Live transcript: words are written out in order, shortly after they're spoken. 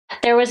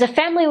there was a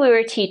family we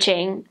were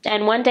teaching,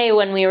 and one day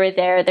when we were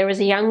there was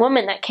a young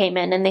woman that came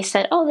in, and they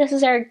said, oh, this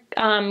is our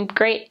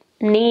great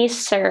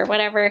niece or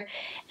whatever,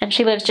 and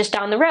she lives just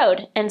down the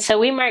road. And so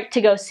we marked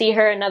to go see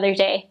her another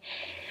day.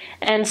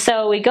 And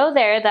so we go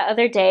there the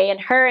other day, and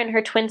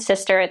her twin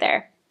sister are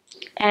there.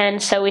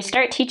 And so we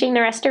start teaching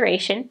the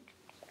restoration.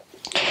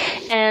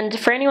 And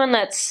for anyone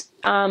that's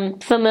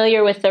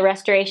familiar with the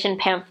restoration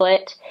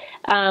pamphlet,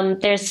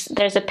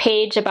 there's a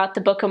page about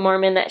the Book of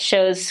Mormon that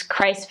shows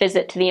Christ's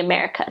visit to the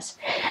Americas.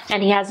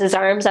 And he has his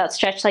arms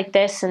outstretched like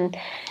this, and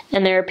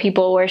there are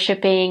people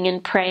worshiping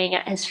and praying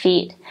at his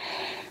feet.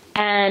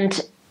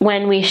 And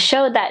when we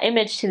showed that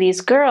image to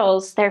these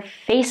girls, their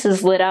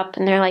faces lit up,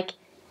 and they're like,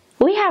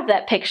 we have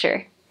that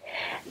picture.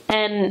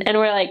 And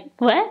we're like,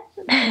 what?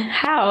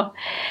 How?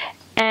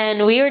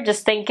 And we were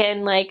just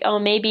thinking, like, oh,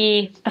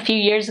 maybe a few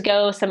years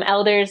ago some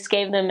elders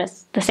gave them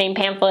the same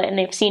pamphlet and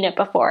they've seen it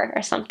before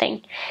or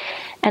something.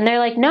 And they're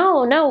like,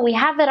 no, we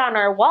have it on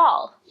our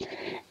wall.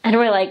 And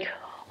we're like,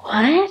 what?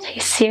 Are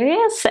you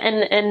serious?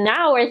 And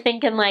now we're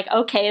thinking, like,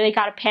 okay, they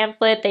got a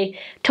pamphlet, they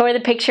tore the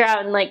picture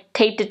out and like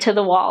taped it to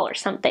the wall or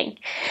something.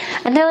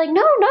 And they're like,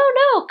 no,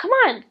 come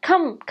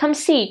on, come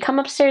see, come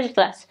upstairs with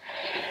us.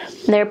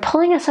 And they're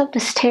pulling us up the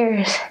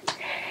stairs,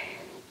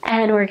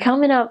 and we're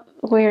coming up.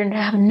 We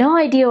have no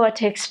idea what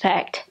to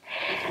expect.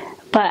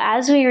 But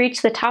as we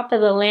reach the top of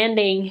the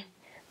landing,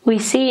 we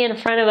see in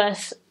front of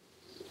us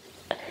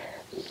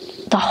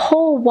the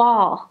whole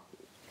wall,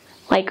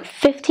 like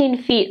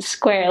 15 feet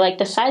square, like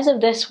the size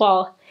of this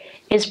wall,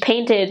 is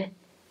painted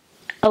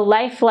a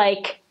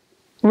lifelike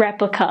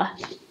replica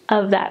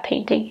of that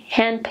painting,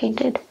 hand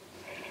painted.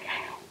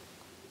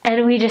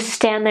 And we just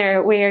stand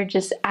there, we're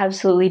just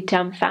absolutely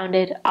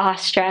dumbfounded,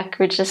 awestruck.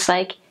 We're just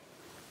like,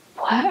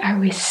 what are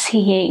we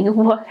seeing?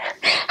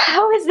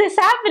 How is this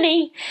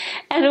happening?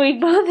 And we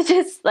both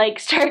just like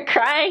start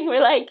crying. We're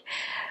like,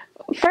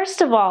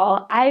 first of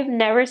all, I've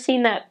never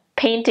seen that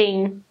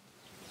painting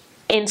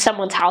in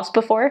someone's house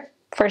before,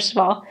 first of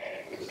all.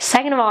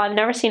 Second of all, I've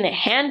never seen it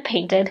hand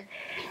painted.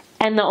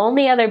 And the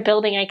only other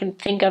building I can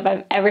think of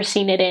I've ever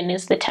seen it in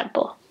is the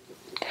temple.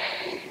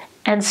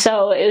 And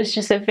so it was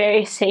just a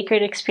very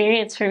sacred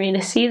experience for me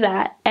to see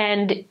that.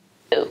 And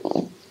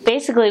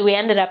basically we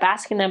ended up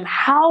asking them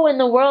how in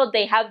the world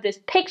they have this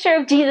picture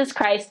of Jesus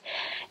Christ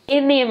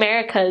in the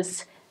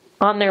Americas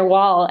on their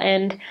wall.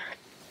 And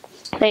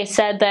they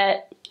said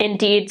that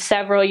indeed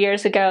several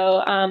years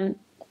ago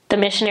the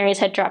missionaries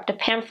had dropped a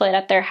pamphlet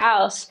at their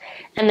house,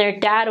 and their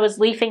dad was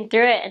leafing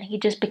through it, and he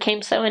just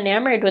became so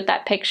enamored with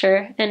that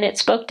picture, and it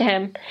spoke to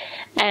him.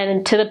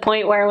 And to the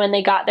point where when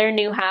they got their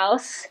new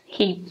house,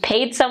 he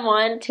paid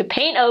someone to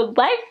paint a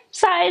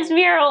life-size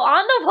mural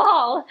on the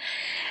wall.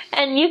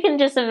 And you can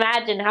just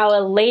imagine how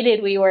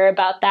elated we were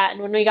about that.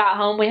 And when we got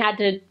home, we had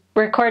to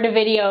record a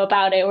video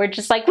about it. We're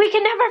just like, we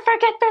can never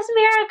forget this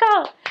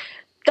miracle.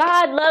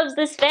 God loves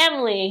this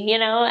family, you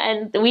know,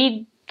 and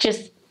we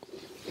just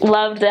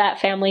loved that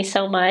family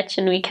so much,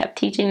 and we kept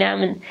teaching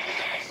them, and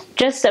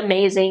just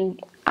amazing.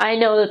 I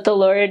know that the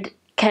Lord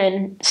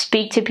can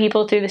speak to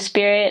people through the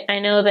Spirit. I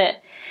know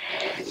that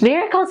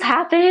miracles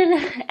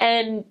happen,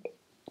 and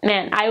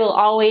man, I will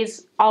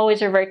always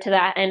revert to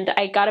that. And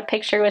I got a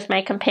picture with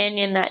my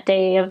companion that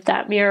day of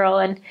that mural,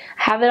 and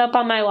have it up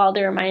on my wall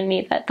to remind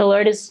me that the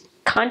Lord is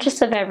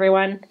conscious of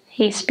everyone.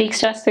 He speaks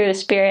to us through the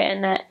Spirit,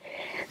 and that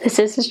this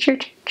is His true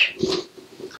church.